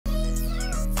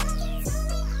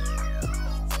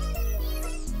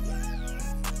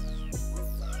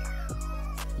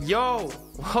Yo,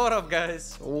 what up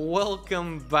guys,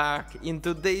 welcome back. In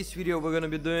today's video we're gonna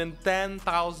be doing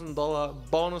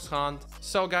 $10,000 bonus hunt.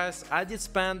 So guys, I did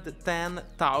spend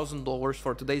 $10,000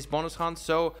 for today's bonus hunt,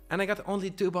 and I got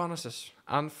only 2 bonuses.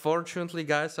 Unfortunately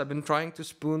guys, I've been trying to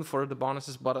spoon for the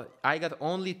bonuses, but I got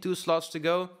only 2 slots to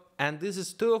go. And this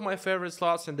is 2 of my favorite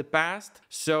slots in the past.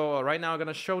 So right now I'm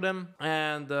gonna show them,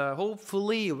 and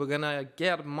hopefully we're gonna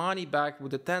get money back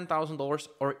with the $10,000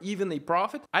 or even a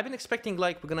profit. I've been expecting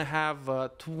like we're gonna have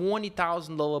a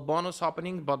 $20,000 bonus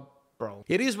opening, but bro,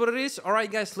 it is what it is. All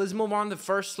right guys, let's move on. The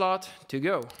first slot to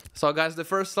go. So guys, the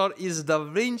first slot is Da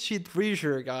Vinci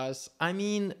Treasure, guys. I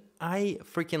mean, I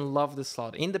freaking love this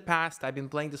slot. In the past, I've been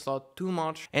playing this slot too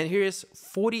much. And here is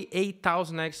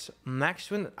 48,000x max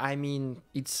win. I mean,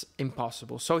 it's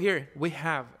impossible. So here we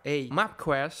have a map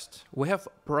quest. We have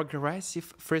progressive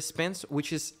free spins,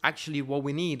 which is actually what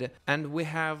we need. And we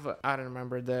have, I don't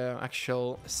remember the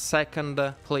actual second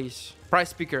place.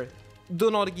 Price picker. Do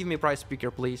not give me price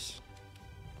picker, please.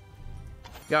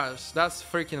 Guys, that's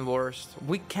freaking worst.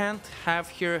 We can't have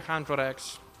here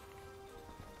 100x.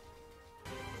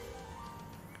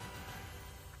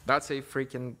 That's a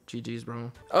freaking GG's,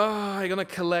 bro. Oh, I'm gonna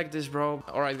collect this, bro.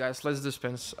 All right, guys, let's do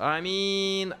spins. I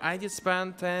mean, I did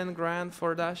spend 10 grand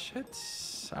for that shit.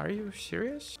 Are you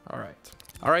serious? All right.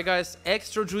 All right, guys,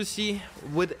 extra juicy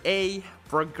with a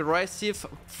progressive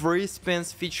free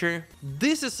spins feature.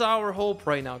 This is our hope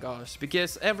right now, guys,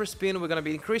 because every spin we're gonna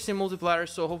be increasing multiplier,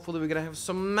 so hopefully we're gonna have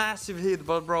some massive hit.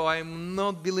 But bro, I'm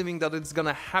not believing that it's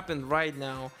gonna happen right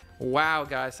now. Wow,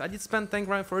 guys, I did spend 10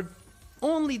 grand for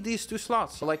only these 2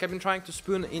 slots. So like I've been trying to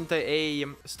spoon into a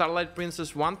Starlight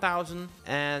Princess 1000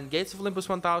 and Gates of Olympus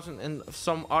 1000 and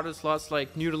some other slots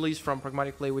like new release from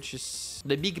Pragmatic Play, which is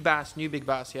the Big Bass, new Big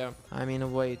Bass, yeah. I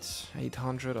mean, wait,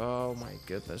 800, oh my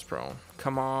goodness, bro.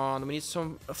 Come on, we need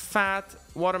some fat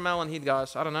watermelon hit,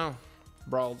 guys. I don't know.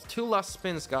 Bro, 2 last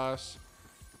spins, guys.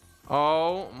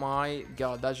 Oh my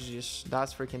god, that's GG's.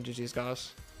 That's freaking GG's,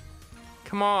 guys.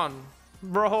 Come on.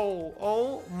 Bro,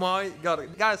 oh my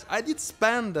god. Guys, I did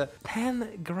spend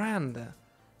 10 grand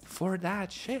for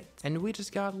that shit. And we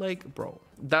just got like, bro,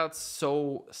 that's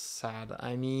so sad.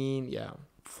 I mean, yeah.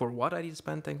 For what I did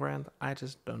spend 10 grand, I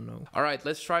just don't know. All right,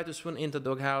 let's try to swim into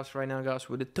Doghouse right now, guys,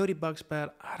 with a 30 bucks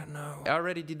bet. I don't know. I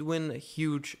already did win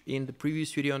huge in the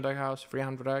previous video on Doghouse,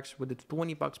 300x with the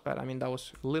 20 bucks bet. I mean, that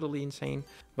was literally insane.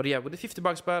 But yeah, with the 50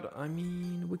 bucks bet, I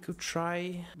mean, we could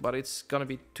try, but it's gonna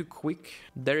be too quick.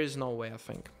 There is no way, I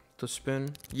think, to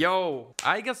spoon. Yo,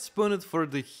 I got spooned for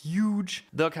the huge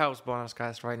Doghouse bonus,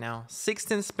 guys, right now.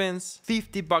 16 spins,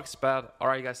 50 bucks bet. All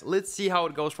right, guys, let's see how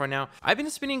it goes right now. I've been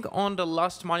spinning on the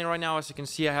last money right now. As you can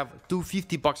see, I have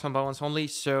 250 bucks on balance only.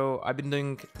 So I've been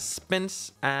doing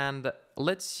spins, and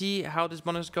let's see how this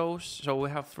bonus goes. So we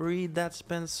have 3 dead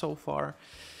spins so far.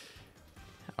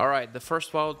 All right, the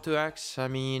first wild 2x. I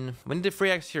mean, we need a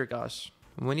 3x here, guys.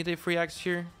 We need a 3x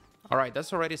here. All right,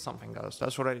 that's already something, guys.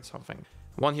 That's already something.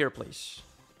 1 here, please.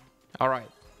 All right.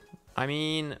 I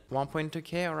mean,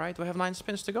 1.2k. All right, we have 9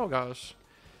 spins to go, guys.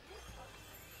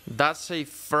 That's a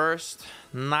first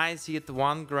nice hit,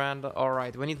 1 grand. All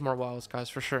right, we need more wilds, guys,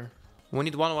 for sure. We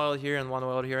need 1 wild here and 1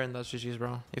 wild here, and that's GG's,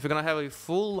 bro. If we're gonna have a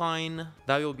full line,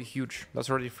 that will be huge. That's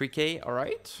already 3k. All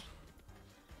right.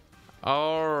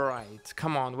 All right,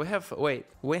 come on. We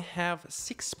have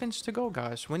 6 spins to go,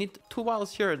 guys. We need 2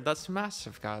 wilds here. That's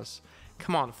massive, guys.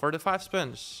 Come on, for the 5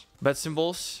 spins. Bet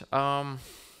symbols. I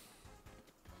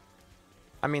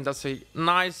mean, that's a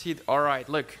nice hit. All right,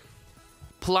 look.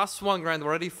 Plus 1 grand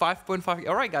already, 5.5.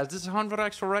 All right, guys, this is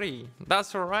 100x already.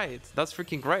 That's all right. That's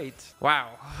freaking great.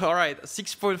 Wow. All right,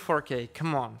 6.4k.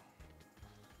 Come on.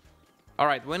 All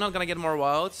right, we're not gonna get more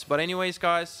wilds, but anyways,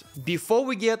 guys, before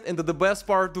we get into the best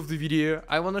part of the video,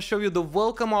 I want to show you the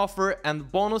welcome offer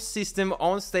and bonus system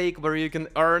on Stake where you can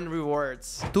earn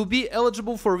rewards. To be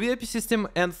eligible for VIP system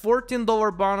and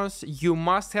 $14 bonus, you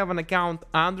must have an account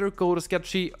under code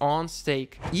Sketchy on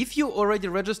Stake. If you already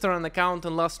registered an account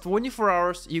in the last 24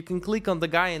 hours, you can click on the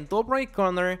guy in top right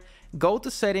corner, go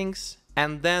to settings,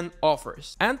 and then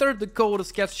offers. Enter the code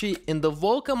Sketchy in the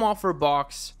welcome offer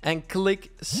box and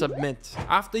click submit.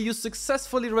 After you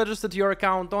successfully registered your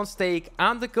account on Stake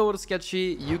and the code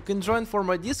Sketchy, you can join for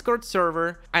my Discord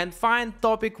server and find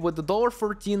topic with the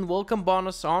 $14 welcome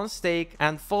bonus on Stake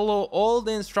and follow all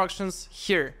the instructions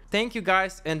here. Thank you,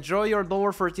 guys. Enjoy your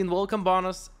 $14 welcome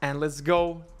bonus, and let's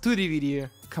go to the video.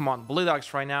 Come on, blue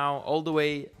dogs right now all the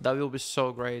way. That will be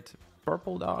so great.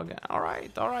 Purple dog. All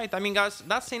right. I mean, guys,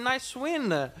 that's a nice win.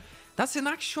 That's an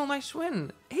actual nice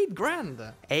win. 8 grand.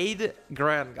 8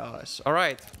 grand, guys. All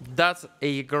right, that's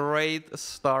a great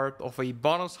start of a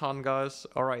bonus hunt, guys.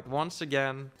 All right, once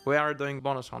again, we are doing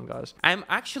bonus hunt, guys. I'm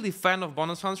actually a fan of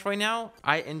bonus hunts right now.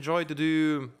 I enjoy to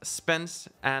do spins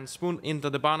and spoon into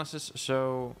the bonuses.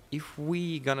 So if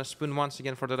we gonna spoon once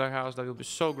again for the doghouse, that will be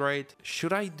so great.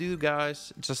 Should I do,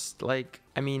 guys, just like,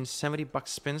 I mean, 70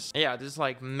 bucks spins? Yeah, this is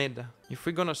like mid. If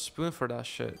we're gonna spoon for that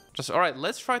shit. Just, all right,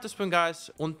 let's try to spoon, guys,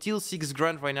 until 6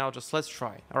 grand right now. Just let's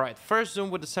try. All right, first zoom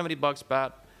with the 70 bucks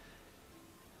bet.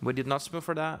 We did not spoon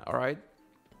for that. All right.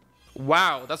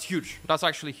 Wow, that's huge. That's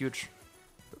actually huge.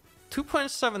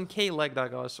 2.7k like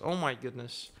that, guys. Oh my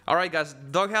goodness. All right, guys,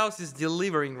 doghouse is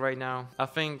delivering right now. I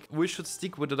think we should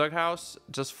stick with the doghouse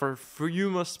just for few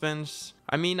more spins.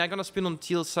 I mean, I'm gonna spin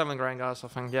until 7 grand, guys. I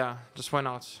think, yeah, just why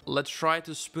not? Let's try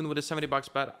to spoon with the 70 bucks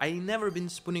bet. I never been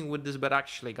spooning with this bet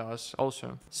actually, guys,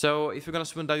 also. So if you're gonna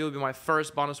spoon, that will be my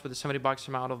first bonus with the 70 bucks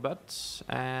amount of bets.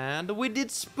 And we did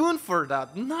spoon for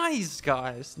that. Nice,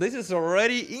 guys. This is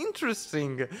already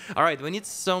interesting. All right, we need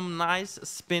some nice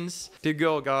spins to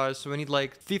go, guys. We need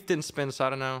like 15 spins,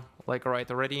 I don't know. Like, all right,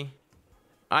 already.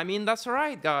 I mean, that's all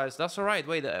right, guys. That's all right.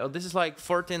 Wait, this is like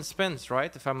 14 spins,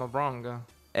 right? If I'm not wrong.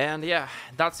 And yeah,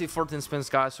 that's the 14 spins,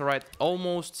 guys. All right,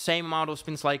 almost same amount of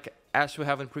spins like as we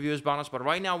have in previous bonus. But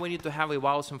right now, we need to have a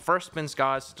wow some first spins,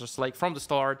 guys. Just like from the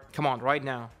start. Come on, right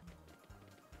now.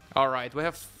 All right, we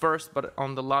have first, but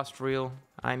on the last reel.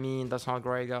 I mean, that's not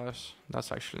great, guys.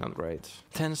 That's actually not great.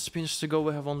 10 spins to go.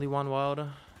 We have only one wild.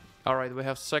 All right, we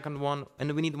have second one.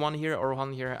 And we need one here or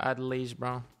one here at least,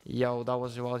 bro. Yo, that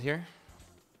was a wild here.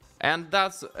 And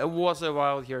that was a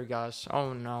wild here, guys.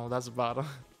 Oh no, that's bad.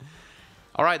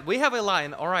 All right, we have a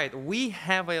line. All right, we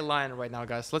have a line right now,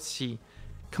 guys. Let's see.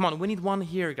 Come on, we need one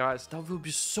here, guys. That will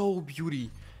be so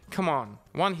beauty. Come on,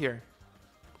 one here.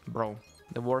 Bro,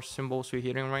 the worst symbols we're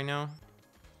hitting right now.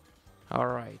 All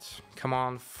right, come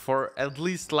on. For at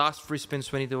least last 3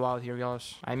 spins, we need to out here,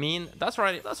 guys. I mean, that's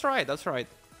right. That's right. That's right.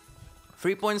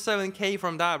 3.7k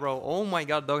from that, bro. Oh my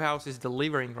god, doghouse is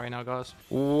delivering right now, guys.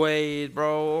 Wait,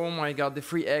 bro. Oh my god, the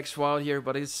free X wild here,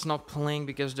 but it's not playing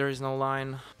because there is no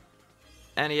line.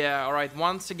 And yeah, all right,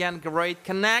 once again, great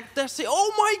connect. That's a,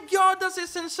 oh my god, that's a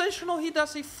sensational hit.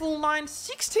 That's a full line,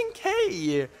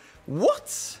 16k.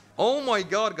 What? Oh my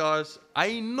god, guys.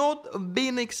 I not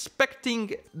been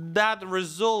expecting that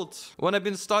result when I've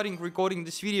been starting recording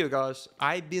this video, guys.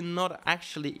 I've been not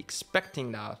actually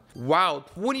expecting that. Wow,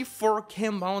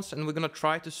 24k bounce, and we're gonna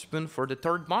try to spin for the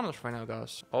third bonus right now,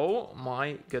 guys. Oh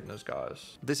my goodness,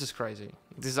 guys. This is crazy.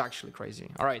 This is actually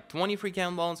crazy. All right,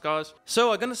 23k bounce, guys.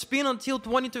 So I'm gonna spin until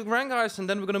 22 grand, guys, and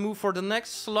then we're gonna move for the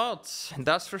next slot.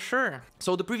 That's for sure.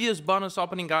 So the previous bonus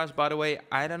opening, guys, by the way,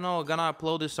 I don't know, gonna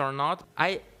upload this or not.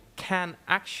 I can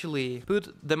actually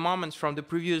put the moments from the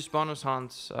previous bonus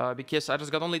hunts because I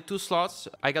just got only 2 slots.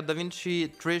 I got Da Vinci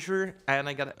Treasure and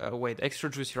I got wait, extra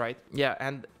juicy, right? Yeah,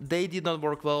 and they did not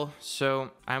work well,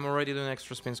 so I'm already doing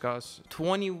extra spins, guys.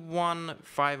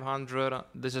 21,500.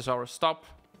 This is our stop.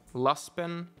 Last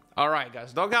spin. All right,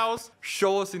 guys, doghouse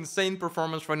show us insane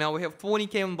performance right now. We have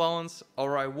 20k on balance. All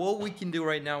right, what we can do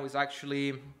right now is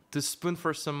actually to spoon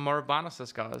for some more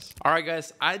bonuses, guys. All right,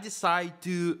 guys, I decide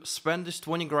to spend this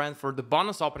 20 grand for the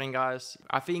bonus opening, guys.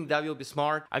 I think that will be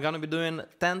smart. I'm gonna be doing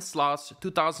 10 slots,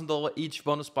 $2,000 each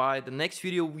bonus buy. The next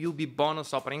video will be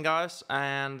bonus opening, guys,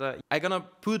 and I'm gonna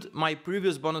put my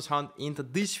previous bonus hunt into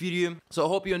this video. So I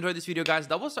hope you enjoyed this video, guys.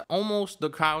 That was almost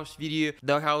the house video.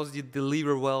 The house did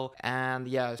deliver well, and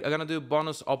yeah, I'm gonna do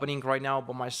bonus opening right now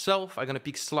by myself. I'm gonna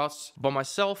pick slots by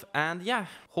myself, and yeah,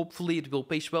 hopefully it will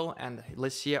pace well, and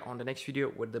let's see you on the next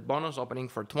video with the bonus opening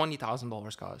for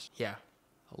 $20,000, guys. Yeah,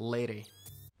 later.